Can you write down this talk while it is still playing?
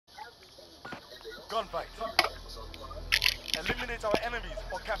gunfight. Eliminate our enemies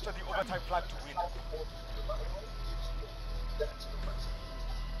or capture the overtime flag to win.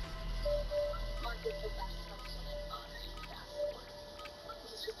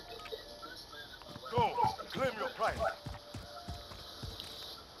 Go, claim your prize.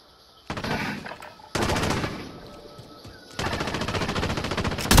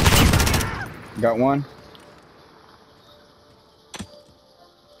 Got one.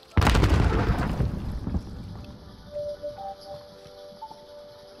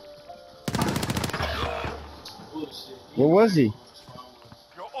 Where was he?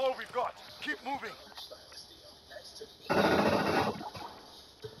 You're all we got. Keep moving.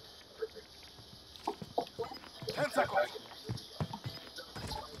 Ten seconds.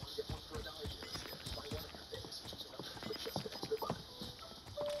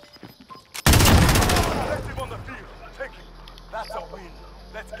 Collective on the field. Take it. That's a win.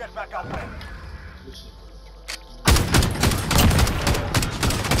 Let's get back out there.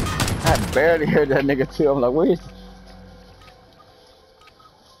 I barely heard that nigga too. I'm like, where is he?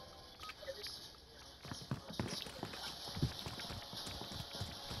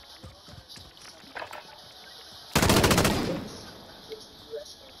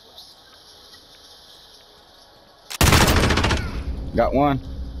 Got one.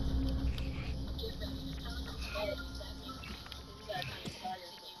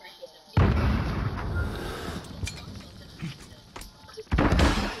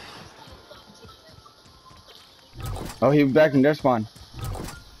 Oh, he back in their spawn.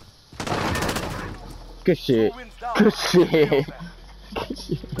 Good shit. Good shit. Good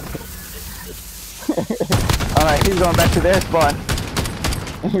shit. Alright, he's going back to their spawn.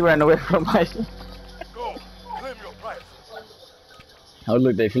 And he ran away from my shit. Go, claim your prize. Oh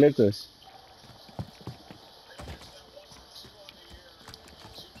look, they flipped us.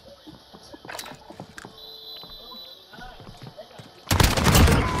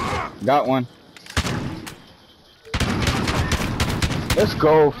 Got one. Let's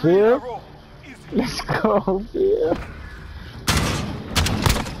go, Phil. Let's go, Phil.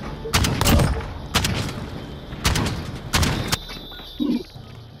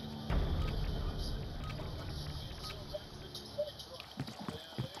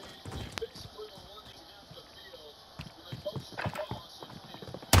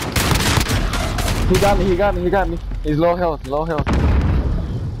 He got me, he got me, he got me. He's low health, low health.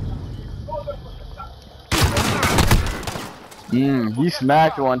 He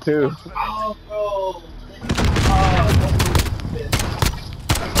smacked one too. Oh,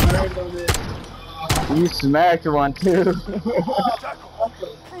 bro. You smacked one too.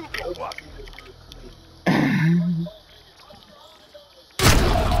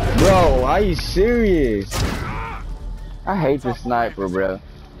 Bro, are you serious? I hate the sniper, bro.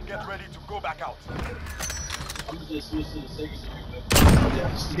 Get ready to go back out. I'm just switch to the second.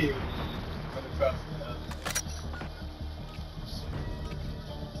 Yeah, still.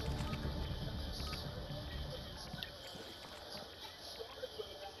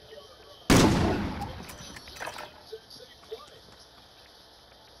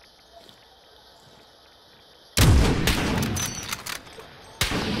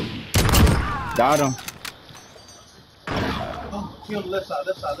 Got him. Oh, he on the left side,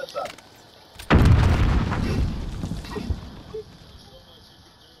 left side, left side.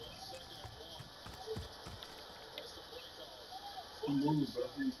 He moved, bro.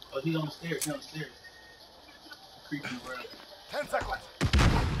 Oh, he's on the stairs, he's on the stairs. Creeping around. 10 seconds.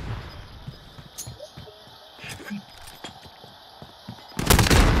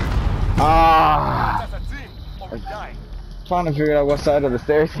 Ah! That's a team, or we die. Trying to figure out what side of the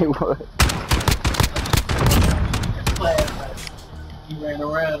stairs he was. He ran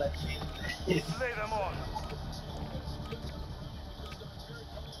around like Lay them on.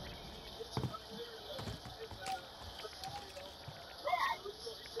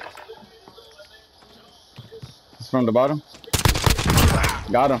 It's from the bottom.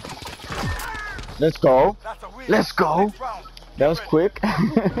 Got him. Let's go. That's a win. Let's go. Next round. That was quick. I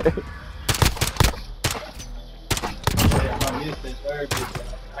missed that third bitch.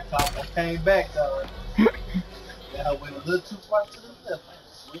 I came back though. Yeah, I went a little too far to the left. I had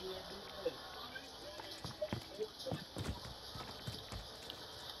to swing that bitch back.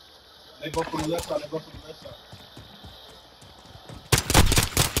 They go from the left side, they go from the left side.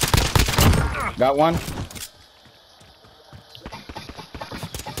 Got one.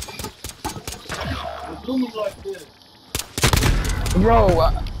 It's doing like this. Bro,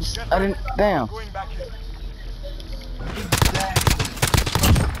 I didn't. Damn. Going back in.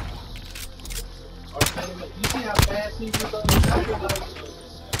 You see how fast he was on the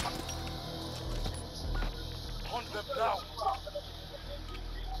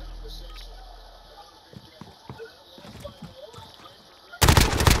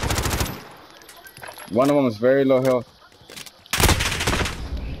One of them is very low health.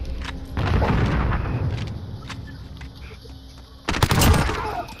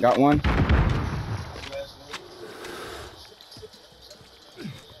 Got one.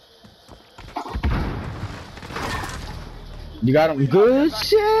 You got him. Good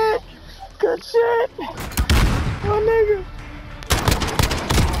shit. Good shit. My nigga.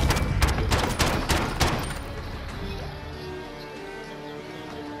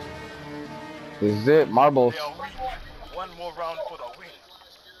 This is it. Marbles. They are weak. One more round for the win.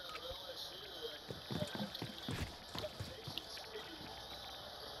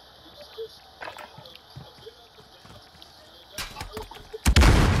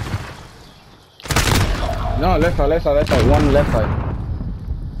 No, left side, left side, left side. One left side.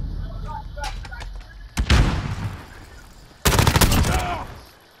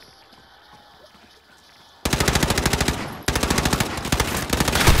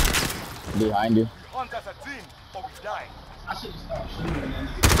 Behind you. Hunt as a team, or we die. I should have stopped shooting that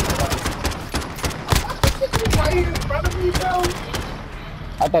nigga. Right in front of me, bro.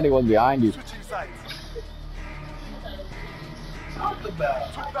 I thought he was behind you. Switching sides. Talk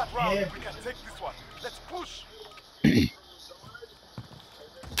about. Took that round. Yeah. We can take this one. Let's push.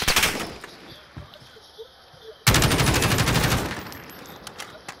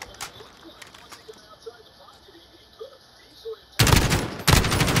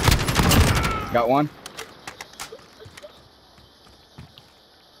 Got one.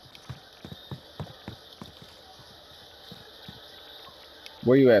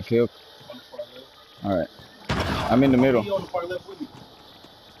 Where you at, Phil? On the far left. Alright. I'm in the middle. He on the far left with me.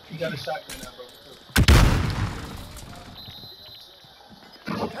 He got a shotgun now,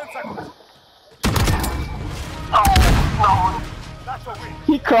 bro. 10 seconds. That's a win.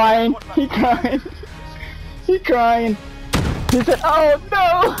 He crying. He crying. He crying. He said, "Oh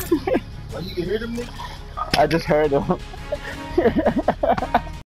no!" Oh, you can hear them niggas? I just heard him.